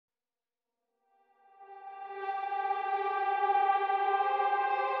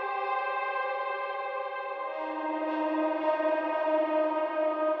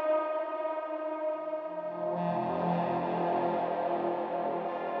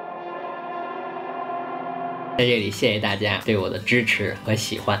在这里谢谢大家对我的支持和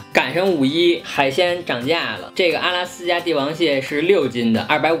喜欢。赶上5·1，海鲜涨价了。这个阿拉斯加帝王蟹是6斤的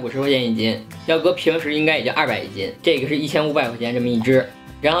，250块钱一斤，要搁平时应该也就200一斤。这个是1500块钱这么一只。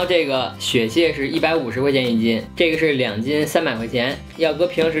然后这个雪蟹是150块钱一斤，这个是2斤300块钱，要搁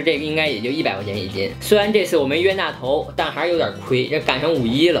平时这个应该也就100块钱一斤。虽然这次我没冤大头，但还是有点亏，这赶上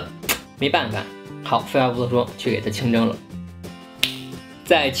5·1了，没办法。好，废话不多说，去给它清蒸了。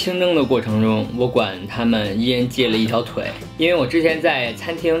在清蒸的过程中，我管他们一人借了一条腿，因为我之前在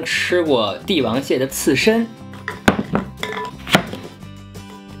餐厅吃过帝王蟹的刺身。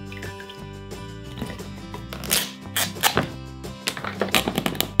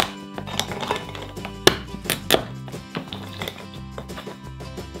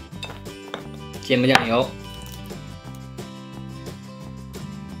芥末酱油。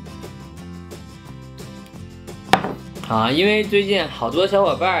因为最近好多小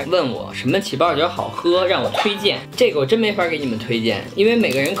伙伴问我什么起泡酒好喝，让我推荐。这个我真没法给你们推荐，因为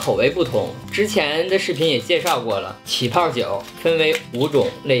每个人口味不同。之前的视频也介绍过了，起泡酒分为5种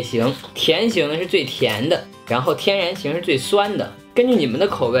类型，甜型的是最甜的，然后天然型是最酸的。根据你们的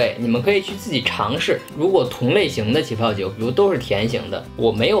口味，你们可以去自己尝试。如果同类型的起泡酒，比如都是甜型的，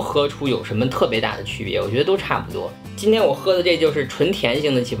我没有喝出有什么特别大的区别，我觉得都差不多。今天我喝的这就是纯甜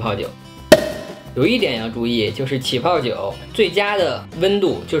型的起泡酒。有一点要注意，就是起泡酒最佳的温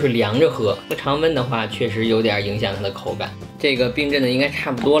度就是凉着喝，常温的话确实有点影响它的口感。这个冰镇的应该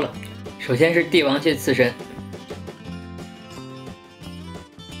差不多了。首先是帝王蟹刺身，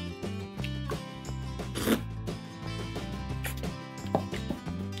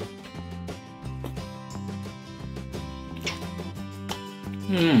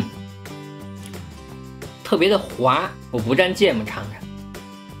特别的滑，我不蘸芥末尝尝。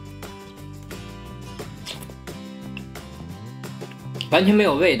完全没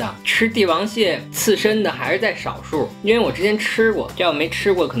有味道。吃帝王蟹刺身的还是在少数，因为我之前吃过，这要没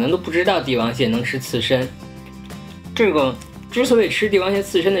吃过可能都不知道帝王蟹能吃刺身。这个之所以吃帝王蟹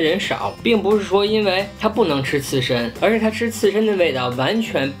刺身的人少，并不是说因为它不能吃刺身，而是它吃刺身的味道完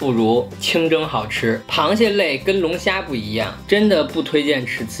全不如清蒸好吃。螃蟹类跟龙虾不一样，真的不推荐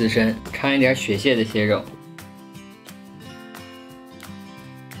吃刺身。尝一点雪蟹的蟹肉。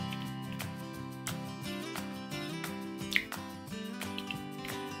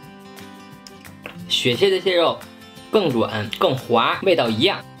雪蟹的蟹肉更软更滑，味道一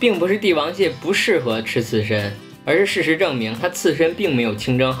样，并不是帝王蟹不适合吃刺身，而是事实证明它刺身并没有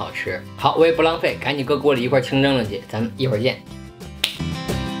清蒸好吃。好，我也不浪费，赶紧搁锅里一块清蒸了去，咱们一会儿见。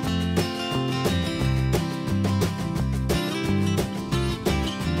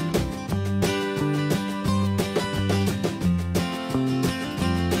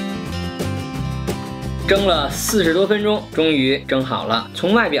蒸了40多分钟，终于蒸好了。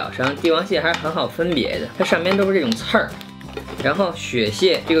从外表上，帝王蟹还是很好分别的，它上面都是这种刺儿。然后雪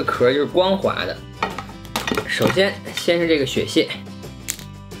蟹这个壳就是光滑的。首先是这个雪蟹，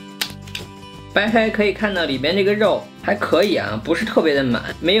掰开可以看到里边这个肉还可以啊，不是特别的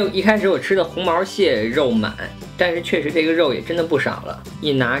满，没有一开始我吃的红毛蟹肉满，但是确实这个肉也真的不少了，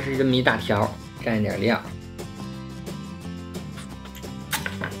一拿是这么一大条，蘸一点料。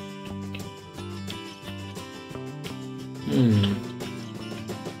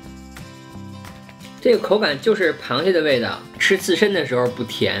这个口感就是螃蟹的味道，吃刺身的时候不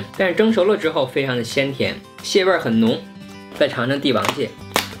甜，但是蒸熟了之后非常的鲜甜，蟹味很浓。再尝尝帝王蟹，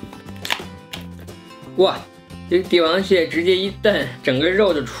哇，这个帝王蟹直接一炖，整个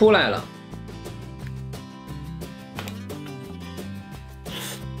肉就出来了。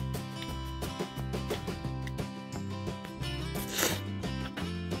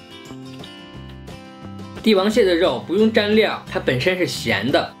帝王蟹的肉不用蘸料，它本身是咸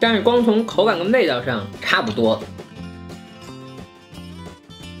的，但是光从口感跟味道上差不多。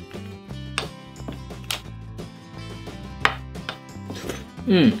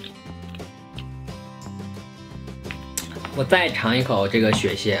我再尝一口这个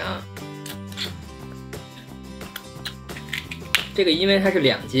雪蟹啊，这个因为它是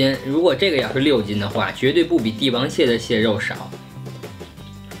2斤，如果这个要是6斤的话，绝对不比帝王蟹的蟹肉少。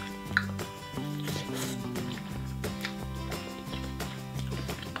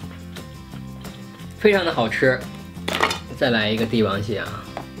非常的好吃。再来一个帝王蟹啊，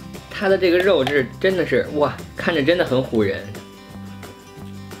它的这个肉质真的是哇，看着真的很唬人。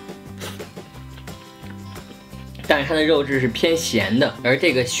但是它的肉质是偏咸的，而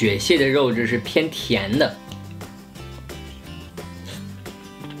这个雪蟹的肉质是偏甜的。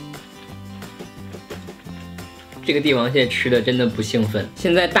这个帝王蟹吃的真的不兴奋。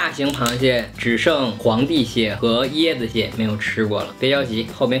现在大型螃蟹只剩皇帝蟹和椰子蟹没有吃过了，别着急，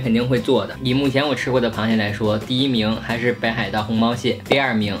后面肯定会做的。以目前我吃过的螃蟹来说，第1名还是北海道红毛蟹，第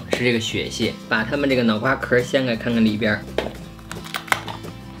2名是这个雪蟹。把它们这个脑瓜壳掀开看看里边，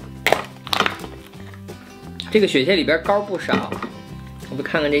这个雪蟹里边膏不少。我们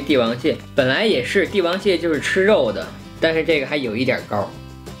看看这帝王蟹，本来也是帝王蟹就是吃肉的，但是这个还有一点膏。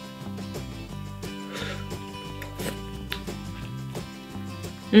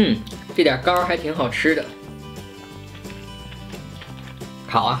这点膏还挺好吃的。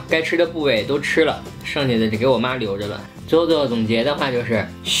好啊，该吃的部位都吃了，剩下的就给我妈留着了。最后总结的话就是，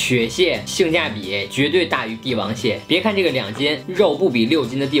雪蟹性价比绝对大于帝王蟹。别看这个2斤肉不比6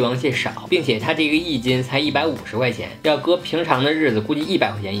斤的帝王蟹少，并且它这个1斤才150块钱，要搁平常的日子估计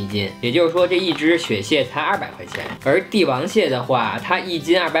100块钱1斤，也就是说这一只雪蟹才200块钱。而帝王蟹的话，它1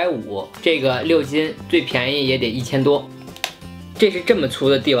斤250，这个6斤最便宜也得1000多。这是这么粗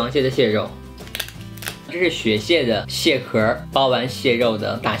的帝王蟹的蟹肉。这是雪蟹的蟹壳包完蟹肉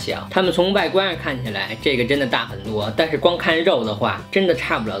的大小，它们从外观上看起来，这个真的大很多，但是光看肉的话，真的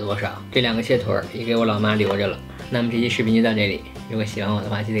差不了多少。这2个蟹腿也给我老妈留着了。那么这期视频就到这里，如果喜欢我的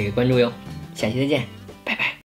话，记得给关注哟，下期再见。